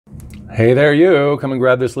Hey there you, come and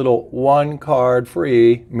grab this little one card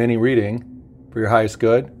free mini reading for your highest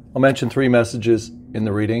good. I'll mention 3 messages in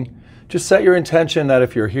the reading. Just set your intention that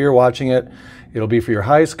if you're here watching it, it'll be for your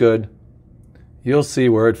highest good. You'll see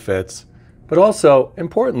where it fits. But also,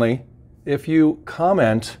 importantly, if you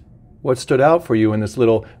comment what stood out for you in this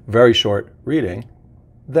little very short reading,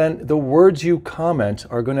 then the words you comment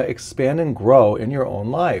are going to expand and grow in your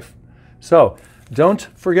own life. So don't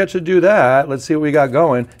forget to do that. Let's see what we got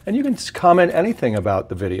going. And you can comment anything about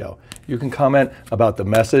the video. You can comment about the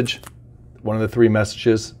message, one of the 3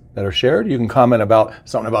 messages that are shared. You can comment about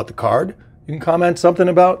something about the card. You can comment something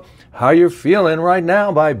about how you're feeling right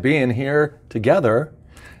now by being here together.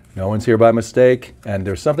 No one's here by mistake, and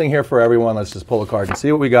there's something here for everyone. Let's just pull a card and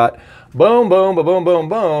see what we got. Boom, boom, ba boom, boom,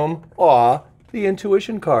 boom. Aw, the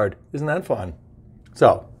intuition card. Isn't that fun?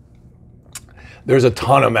 So, there's a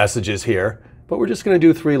ton of messages here, but we're just going to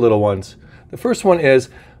do 3 little ones. The first one is,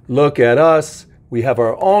 look at us. We have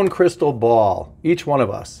our own crystal ball, each one of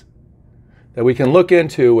us, that we can look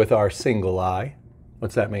into with our single eye.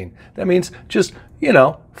 What's that mean? That means just,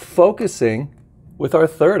 focusing with our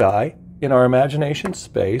third eye in our imagination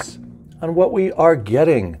space on what we are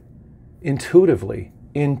getting intuitively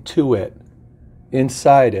into it,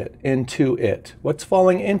 inside it, into it. What's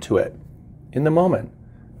falling into it in the moment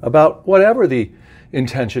about whatever the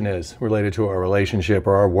intention is related to our relationship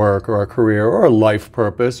or our work or our career or our life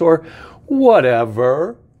purpose or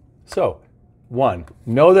whatever. So, 1,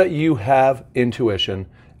 know that you have intuition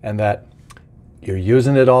and that you're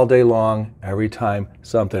using it all day long every time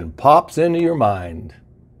something pops into your mind.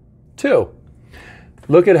 2,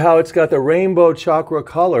 look at how it's got the rainbow chakra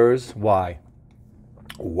colors. Why?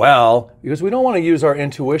 Well, because we don't want to use our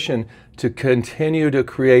intuition to continue to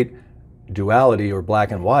create duality or black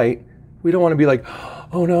and white. We don't want to be like,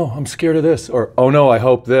 oh no, I'm scared of this, or oh no, I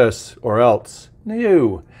hope this, or else.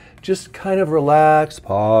 No, just kind of relax,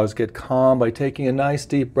 pause, get calm by taking a nice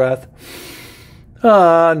deep breath.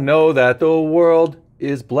 Know that the world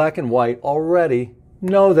is black and white already.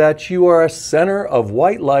 Know that you are a center of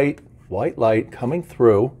white light coming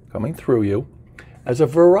through you as a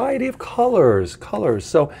variety of colors.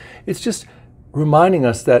 So it's just reminding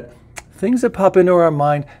us that things that pop into our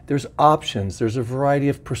mind, there's options, there's a variety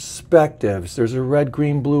of perspectives, there's a red,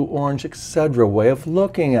 green, blue, orange, etc. way of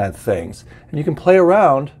looking at things. And you can play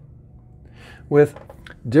around with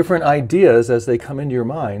different ideas as they come into your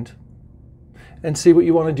mind and see what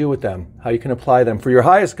you want to do with them, how you can apply them for your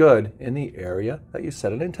highest good in the area that you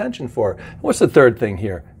set an intention for. What's the third thing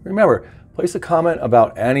here? Remember, place a comment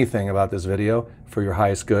about anything about this video for your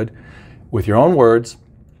highest good with your own words,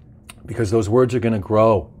 because those words are going to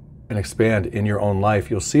grow and expand in your own life.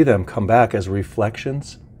 You'll see them come back as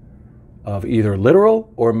reflections of either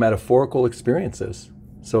literal or metaphorical experiences.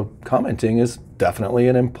 So commenting is definitely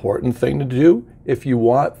an important thing to do if you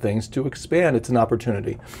want things to expand. It's an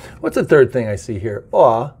opportunity. What's the third thing I see here?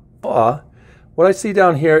 What I see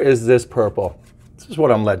down here is this purple. This is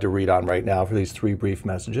what I'm led to read on right now for these 3 brief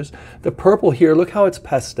messages. The purple here, look how it's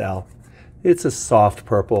pastel. It's a soft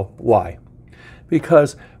purple. Why?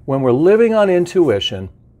 Because when we're living on intuition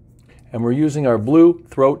and we're using our blue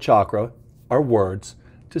throat chakra, our words,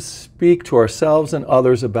 to speak to ourselves and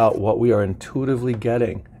others about what we are intuitively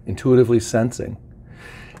getting, intuitively sensing,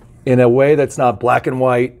 in a way that's not black and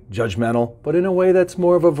white, judgmental, but in a way that's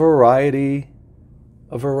more of a variety,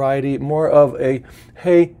 more of a,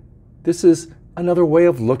 hey, this is another way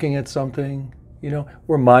of looking at something.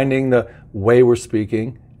 We're minding the way we're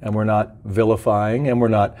speaking, and we're not vilifying, and we're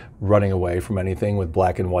not running away from anything with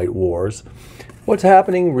black and white wars. What's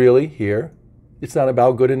happening really here, it's not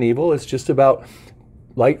about good and evil, it's just about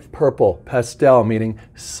light purple, pastel, meaning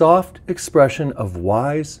soft expression of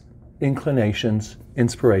wise inclinations,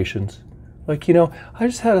 inspirations. Like, I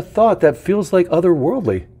just had a thought that feels like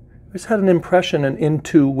otherworldly. I just had an impression, an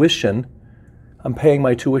intuition. I'm paying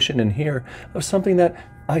my tuition in here of something that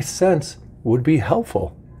I sense would be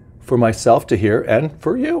helpful for myself to hear and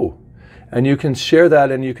for you. And you can share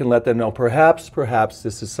that and you can let them know, perhaps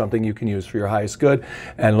this is something you can use for your highest good,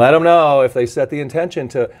 and let them know if they set the intention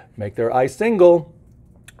to make their eye single,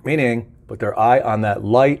 meaning put their eye on that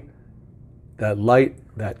light,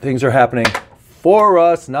 that things are happening for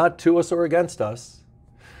us, not to us or against us,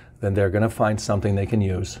 then they're going to find something they can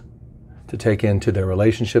use to take into their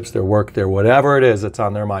relationships, their work, their whatever it is that's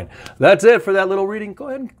on their mind. That's it for that little reading. Go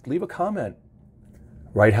ahead and leave a comment.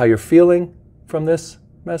 Write how you're feeling from this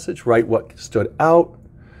message. Write what stood out.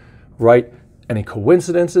 Write any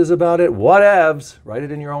coincidences about it. Whatevs. Write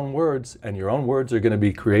it in your own words, and your own words are going to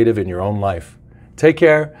be creative in your own life. Take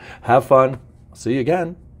care. Have fun. See you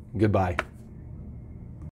again. Goodbye.